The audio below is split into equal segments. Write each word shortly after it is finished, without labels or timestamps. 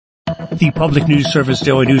The Public News Service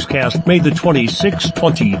Daily Newscast, May the 26th,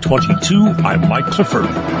 2022. I'm Mike Clifford.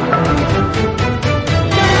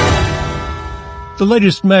 The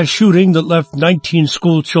latest mass shooting that left 19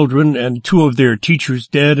 school children and 2 of their teachers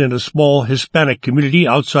dead in a small Hispanic community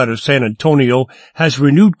outside of San Antonio has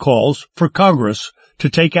renewed calls for Congress to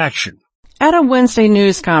take action. At a Wednesday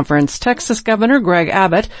news conference, Texas Governor Greg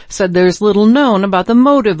Abbott said there's little known about the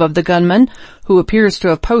motive of the gunman, who appears to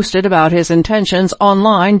have posted about his intentions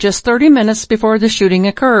online just 30 minutes before the shooting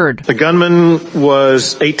occurred. The gunman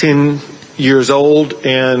was 18 years old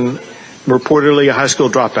and reportedly a high school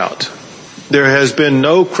dropout. There has been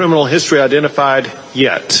no criminal history identified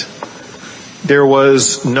yet. There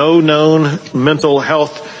was no known mental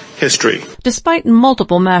health history. Despite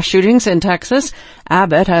multiple mass shootings in Texas,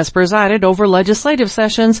 Abbott has presided over legislative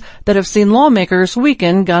sessions that have seen lawmakers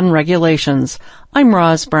weaken gun regulations. I'm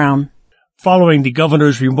Roz Brown. Following the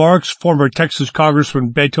governor's remarks, former Texas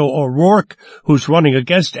Congressman Beto O'Rourke, who's running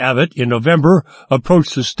against Abbott in November,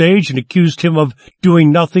 approached the stage and accused him of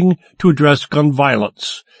doing nothing to address gun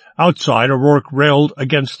violence. Outside, O'Rourke railed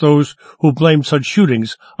against those who blame such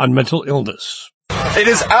shootings on mental illness. It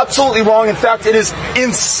is absolutely wrong. In fact, it is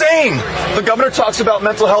insane. The governor talks about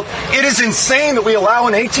mental health. It is insane that we allow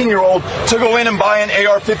an 18-year-old to go in and buy an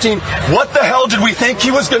AR-15. What the hell did we think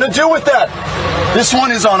he was going to do with that? This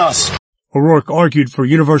one is on us. O'Rourke argued for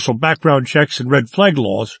universal background checks and red flag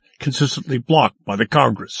laws consistently blocked by the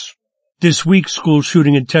Congress. This week's school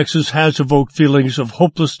shooting in Texas has evoked feelings of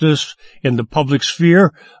hopelessness in the public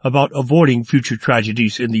sphere about avoiding future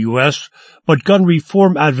tragedies in the U.S., but gun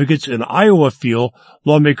reform advocates in Iowa feel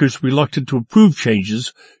lawmakers reluctant to approve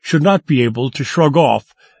changes should not be able to shrug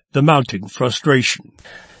off the mounting frustration.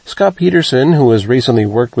 Scott Peterson, who has recently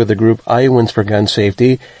worked with the group Iowans for Gun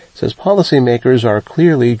Safety, says policymakers are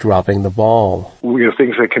clearly dropping the ball.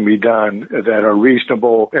 Things that can be done that are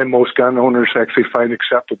reasonable and most gun owners actually find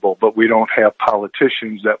acceptable, but we don't have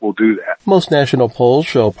politicians that will do that. Most national polls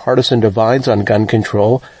show partisan divides on gun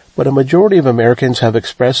control, but a majority of Americans have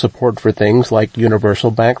expressed support for things like universal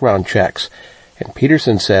background checks. And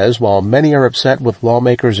Peterson says while many are upset with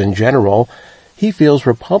lawmakers in general, he feels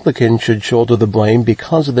Republicans should shoulder the blame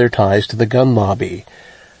because of their ties to the gun lobby.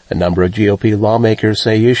 A number of GOP lawmakers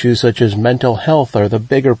say issues such as mental health are the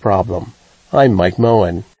bigger problem. I'm Mike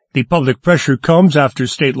Moen. The public pressure comes after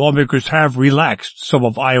state lawmakers have relaxed some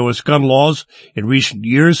of Iowa's gun laws in recent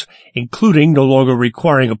years, including no longer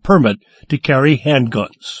requiring a permit to carry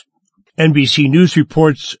handguns. NBC News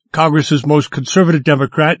reports Congress's most conservative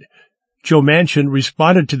Democrat, Joe Manchin,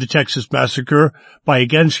 responded to the Texas massacre by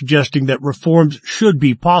again suggesting that reforms should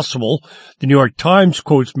be possible. The New York Times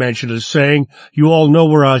quotes Manchin as saying, "You all know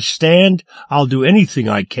where I stand. I'll do anything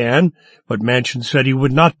I can." But Manchin said he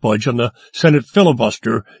would not budge on the Senate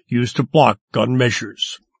filibuster used to block gun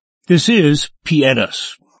measures. This is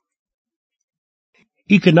PNS.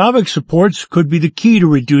 Economic supports could be the key to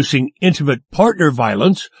reducing intimate partner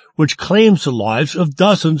violence, which claims the lives of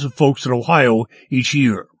dozens of folks in Ohio each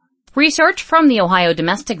year. Research from the Ohio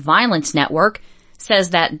Domestic Violence Network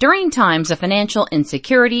says that during times of financial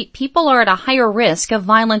insecurity, people are at a higher risk of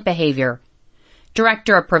violent behavior.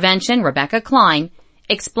 Director of Prevention, Rebecca Klein,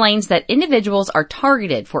 explains that individuals are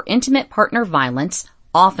targeted for intimate partner violence,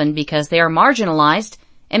 often because they are marginalized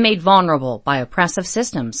and made vulnerable by oppressive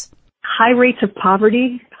systems. High rates of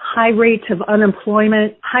poverty, high rates of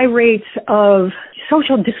unemployment, high rates of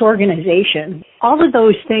social disorganization. All of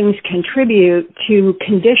those things contribute to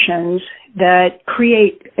conditions that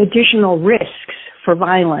create additional risks for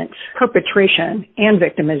violence, perpetration, and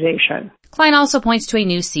victimization. Klein also points to a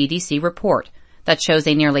new CDC report that shows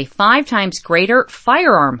a nearly 5 times greater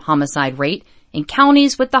firearm homicide rate in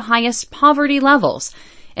counties with the highest poverty levels,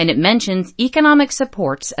 and it mentions economic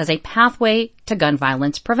supports as a pathway to gun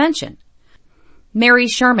violence prevention. Mary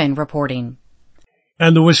Sherman reporting.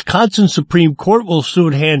 And the Wisconsin Supreme Court will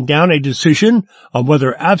soon hand down a decision on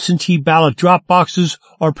whether absentee ballot drop boxes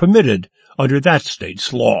are permitted under that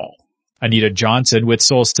state's law. Anita Johnson with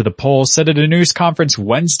Souls to the Polls said at a news conference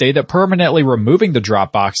Wednesday that permanently removing the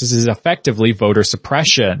drop boxes is effectively voter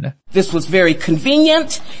suppression. This was very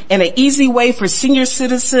convenient and an easy way for senior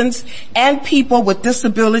citizens and people with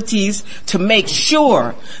disabilities to make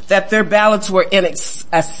sure that their ballots were in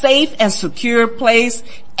a safe and secure place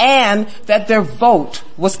and that their vote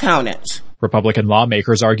was counted. Republican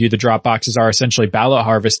lawmakers argue the drop boxes are essentially ballot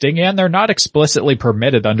harvesting and they're not explicitly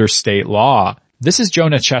permitted under state law. This is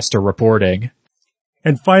Jonah Chester reporting.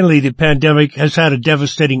 And finally, the pandemic has had a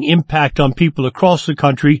devastating impact on people across the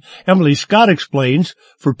country. Emily Scott explains,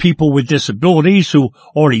 for people with disabilities who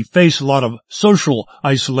already face a lot of social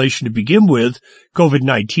isolation to begin with,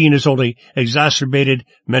 COVID-19 has only exacerbated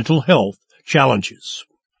mental health challenges.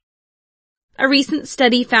 A recent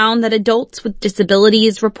study found that adults with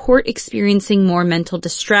disabilities report experiencing more mental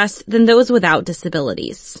distress than those without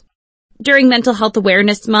disabilities. During Mental Health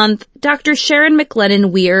Awareness Month, Dr. Sharon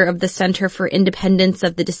McLennan-Weir of the Center for Independence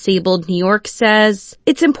of the Disabled New York says,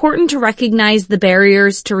 it's important to recognize the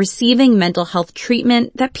barriers to receiving mental health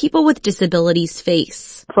treatment that people with disabilities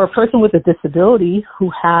face. For a person with a disability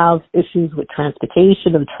who have issues with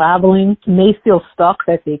transportation and traveling may feel stuck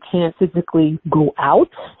that they can't physically go out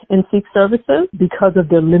and seek services because of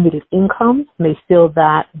their limited income, may feel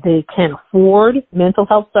that they can't afford mental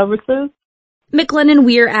health services.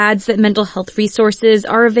 McLennan-Weir adds that mental health resources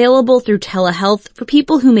are available through telehealth for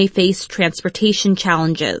people who may face transportation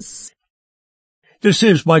challenges. This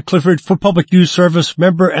is Mike Clifford for Public News Service,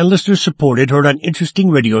 member and listener supported, heard on interesting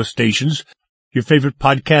radio stations, your favorite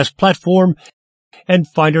podcast platform, and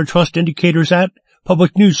find our trust indicators at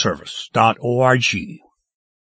publicnewsservice.org.